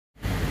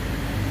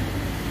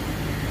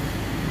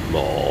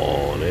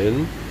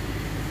morning.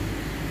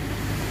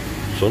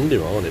 Sunday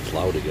morning, it's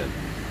loud again.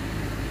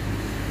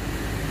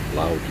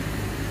 Loud.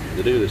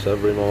 They do this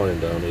every morning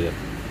down here.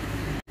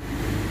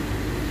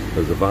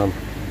 There's a van.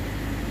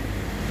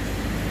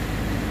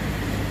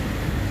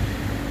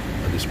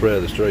 And they spray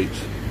the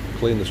streets,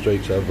 clean the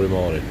streets every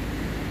morning.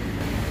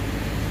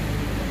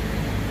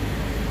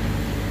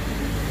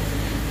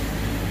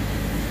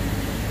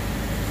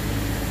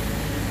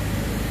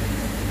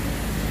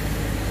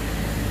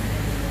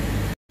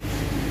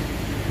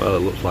 Well, it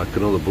looks like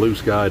another blue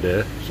sky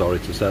day, sorry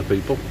to say,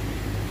 people.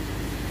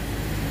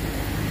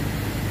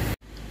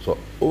 So,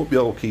 hope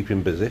you're all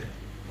keeping busy.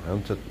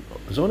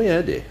 There's only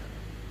Eddie.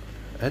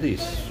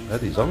 Eddie's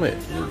on it.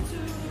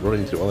 We're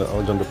running through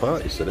Alexander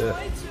Parties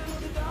today.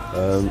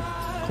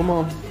 Come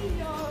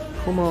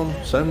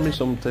on, send me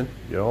something.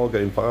 You're all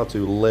getting far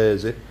too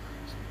lazy.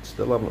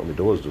 Still haven't got my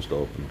doors just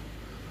opened.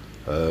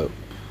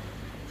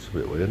 It's a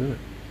bit weird, isn't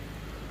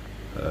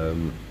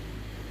it?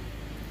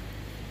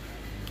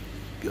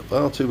 Get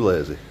far too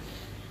lazy.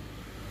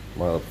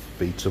 My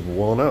feet have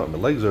worn out and my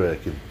legs are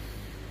aching.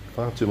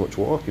 Far too much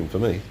walking for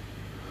me.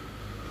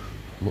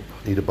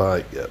 Need a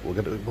bike yet.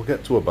 We'll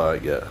get to a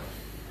bike yet.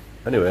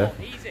 Anyway,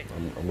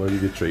 I'm going to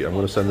give you a treat. I'm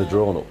going to send the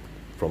drone up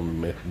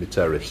from my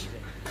terrace,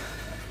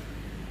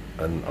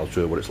 and I'll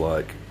show you what it's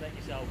like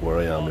where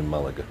I am in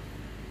Malaga.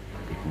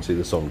 You can see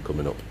the sun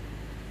coming up.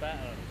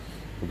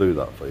 I'll do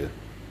that for you.